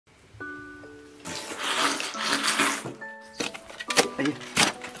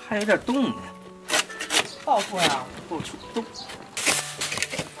还有点冻呢。不好说呀，不好说冻。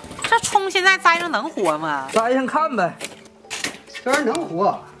这葱现在栽上能活吗？摘上看呗。这玩意儿能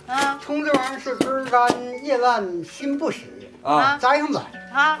活啊，葱这玩意儿是枝干叶烂心不死啊，摘上吧。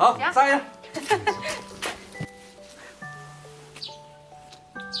啊，好，行，摘上。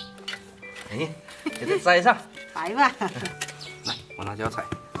哎，给它摘上。来吧。来，我拿脚踩。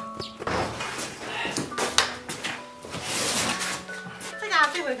这家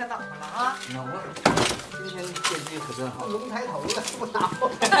这回可等着了啊！能啊，今天天气可真好。龙抬头的不拿过。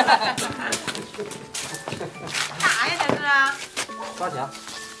干啥呀？这是啊？刷墙。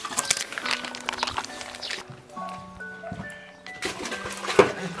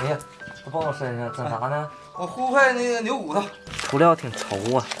哎呀，都放我身上，整啥呢？我烀块那个牛骨头，涂料挺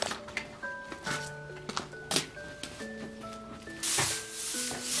稠啊。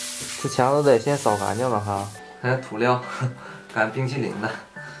这墙都得先扫干净了哈。还有涂料，赶冰淇淋呢。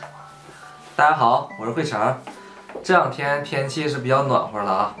大家好，我是慧成。这两天天气是比较暖和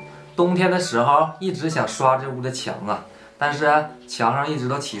了啊。冬天的时候一直想刷这屋的墙啊，但是墙上一直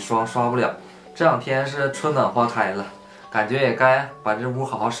都起霜，刷不了。这两天是春暖花开了，感觉也该把这屋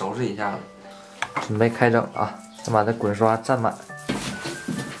好好收拾一下了。准备开整了啊，先把这滚刷蘸满。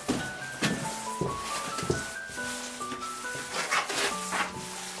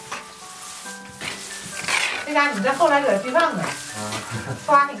这家你这后来者居上啊，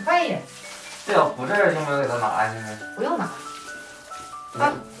刷挺费呀。这小胡子用不用给它拿呀？现在不用拿，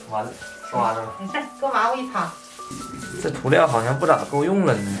完了，刷完了。没事，搁麻布一擦。这涂料好像不咋够用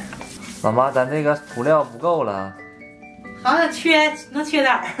了呢。老妈，咱这个涂料不够了。好像能缺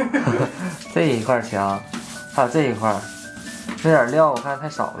点儿。这一块墙，还有这一块，这点料我看太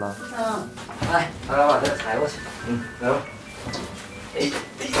少了。嗯。来，咱俩把这抬过去。来吧。哎，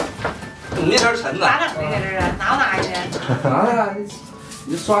你那边沉呐。咋整的搁这啊？拿不拿去？拿来了，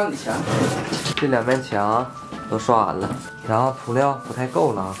你就刷你墙。这两面墙都刷完了，然后涂料不太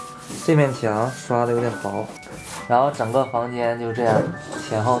够了啊。这面墙刷的有点薄，然后整个房间就这样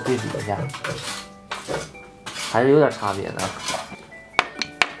前后对比一下，还是有点差别的。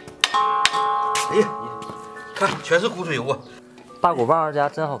哎呀，看全是苦水油啊！大骨棒家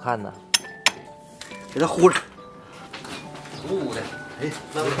真好看呐，给它糊上，糊的。哎，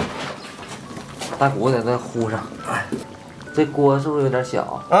那大骨给它糊上。哎，这锅是不是有点小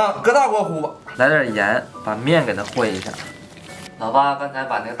啊？搁大锅糊吧。来点盐，把面给它和一下。老爸刚才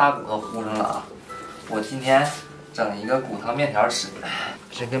把那个大骨头糊上了啊，我今天整一个骨汤面条吃。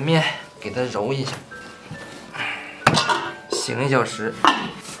这个面给它揉一下，醒1小时。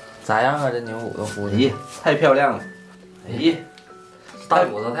咋样啊？这牛骨头糊的？咦，太漂亮了！哎，大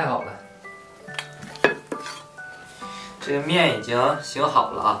骨头太好了。这个面已经醒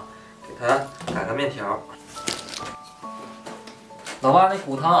好了啊，给它擀个面条。老爸，那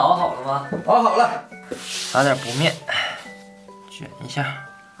骨汤熬好了吗？熬好了。拿点薄面。卷一下，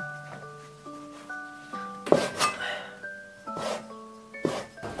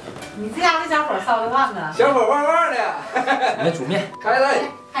你这家这小火烧的旺啊！小火旺旺的。我们煮面，开来。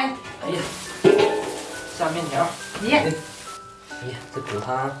开。哎呀，下面条。耶。哎呀，这骨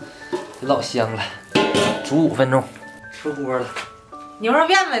汤老香了，煮5分钟，出锅了。牛肉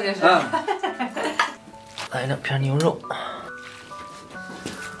面呗，这是。来2片牛肉，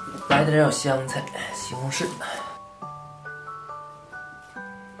来点小香菜、西红柿。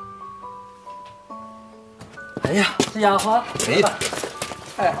哎呀，这家伙，哎，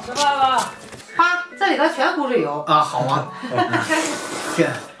哎，吃饭了。爸，这里头全苦水油啊，好啊，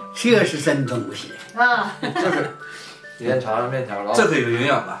这是真东西啊！这是，你先尝尝面条了。这可有营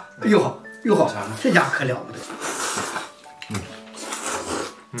养了。哎呦好，哟好，这家可了不得。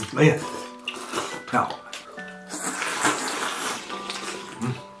哎呀，太好了。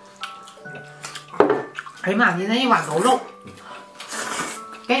哎呀妈，你那一碗狗肉，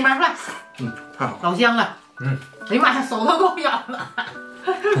给你半蒜，太好了，老香了。哎呀妈呀，手都够痒了。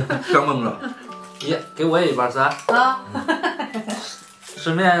香懵了。耶，给我也一半蒜啊！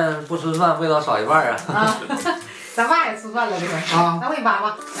吃面不吃蒜，味道少一半啊！啊，咱爸也吃蒜了这回啊，咱我给你扒扒。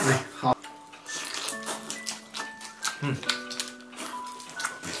哎，好。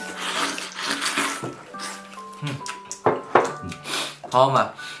朋友们，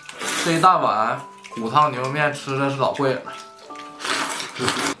这一大碗骨汤牛肉面吃的是老贵了。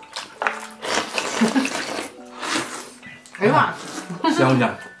哎呀妈，香不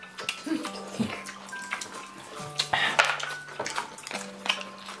香？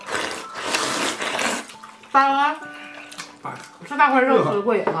大哥，这大块肉吃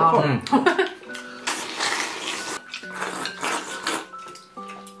贵啊！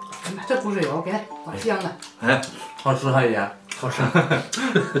这苦水油给它老香了。哎，好吃还爷。好吃。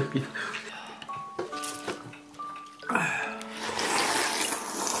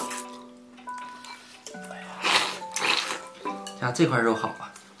呀，这块肉好啊，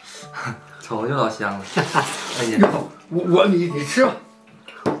瞅就老香了。哎呀，你吃吧。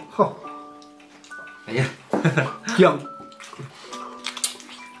好。哎呀，香。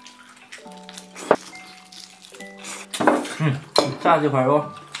炸这块肉，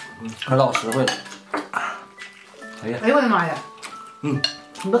可老实惠了。哎呀，哎呦我的妈呀！你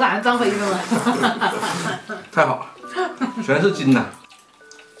不赶上张飞了吗？太好了，全是筋呐。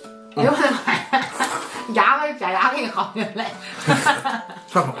哎呦我的妈呀！假牙给你薅下来。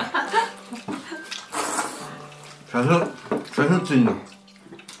太好了，全是筋呐。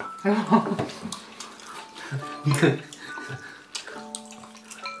哎呦！你看，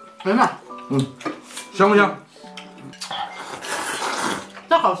哎呀妈！香不香？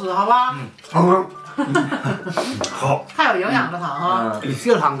这好吃，好吧？好。好。太有营养的汤哈。比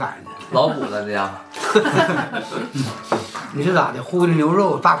这汤干的。老补了这家。你是咋的？烀的牛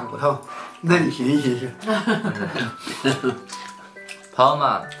肉大骨头，那你寻思寻思。朋友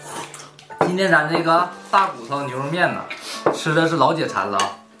们，今天咱这个大骨头牛肉面呢，吃的是老解馋了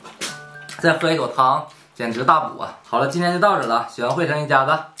啊！再喝一口汤，简直大补啊！好了，今天就到这了。喜欢汇成一家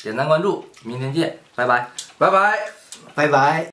的，点赞关注，明天见，拜拜，拜拜，拜拜。